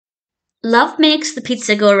Love Makes the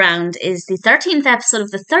Pizza Go Round is the 13th episode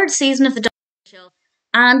of the third season of the Doris show.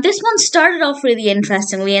 And this one started off really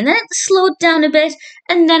interestingly, and then it slowed down a bit,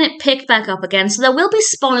 and then it picked back up again. So there will be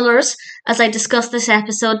spoilers as I discuss this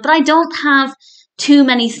episode, but I don't have too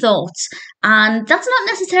many thoughts. And that's not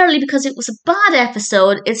necessarily because it was a bad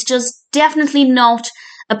episode, it's just definitely not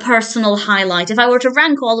a personal highlight. If I were to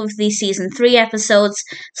rank all of these season 3 episodes,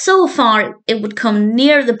 so far it would come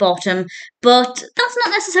near the bottom, but that's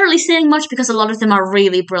not necessarily saying much because a lot of them are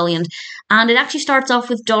really brilliant. And it actually starts off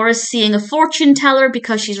with Doris seeing a fortune teller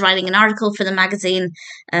because she's writing an article for the magazine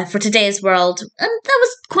for Today's World, and that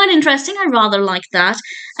was quite interesting. I rather liked that.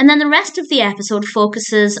 And then the rest of the episode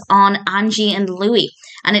focuses on Angie and Louie.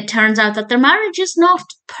 And it turns out that their marriage is not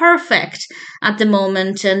perfect at the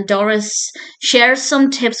moment. And Doris shares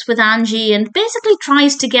some tips with Angie and basically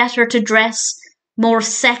tries to get her to dress more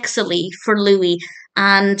sexily for Louie.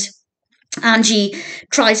 And Angie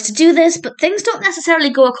tries to do this, but things don't necessarily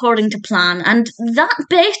go according to plan. And that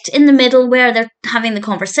bit in the middle where they're having the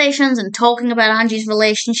conversations and talking about Angie's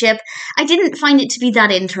relationship, I didn't find it to be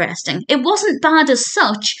that interesting. It wasn't bad as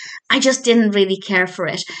such, I just didn't really care for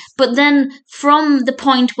it. But then from the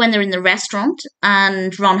point when they're in the restaurant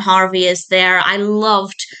and Ron Harvey is there, I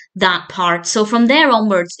loved that part. So from there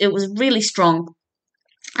onwards, it was really strong.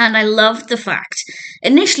 And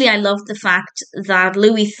initially I loved the fact that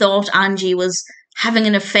Louis thought Angie was having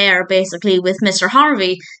an affair basically with Mr.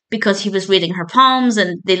 Harvey because he was reading her palms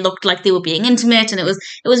and they looked like they were being intimate, and it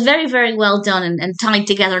was very, very well done and tied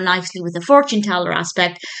together nicely with the fortune teller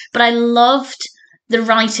aspect. But I loved the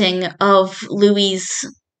writing of Louis's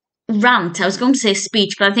rant. I was going to say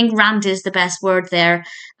speech, but I think rant is the best word there,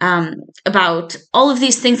 about all of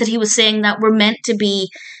these things that he was saying that were meant to be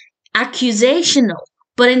accusational.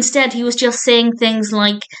 But instead, he was just saying things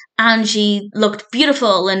like Angie looked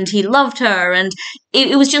beautiful and he loved her. And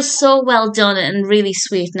it was just so well done and really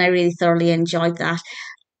sweet. And I really thoroughly enjoyed that.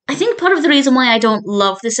 I think part of the reason why I don't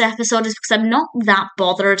love this episode is because I'm not that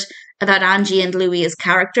bothered about Angie and Louis as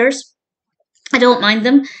characters. I don't mind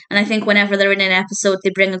them. And I think whenever they're in an episode,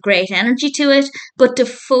 they bring a great energy to it. But to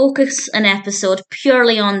focus an episode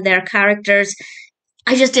purely on their characters,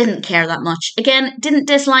 I just didn't care that much. Again, didn't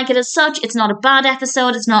dislike it as such. It's not a bad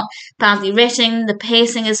episode. It's not badly written. The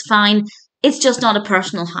pacing is fine. It's just not a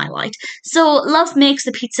personal highlight. So Love Makes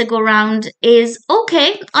the Pizza Go Round is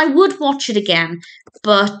okay. I would watch it again.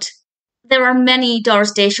 But there are many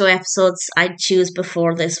Doris Day Show episodes I'd choose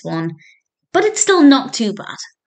before this one. But it's still not too bad.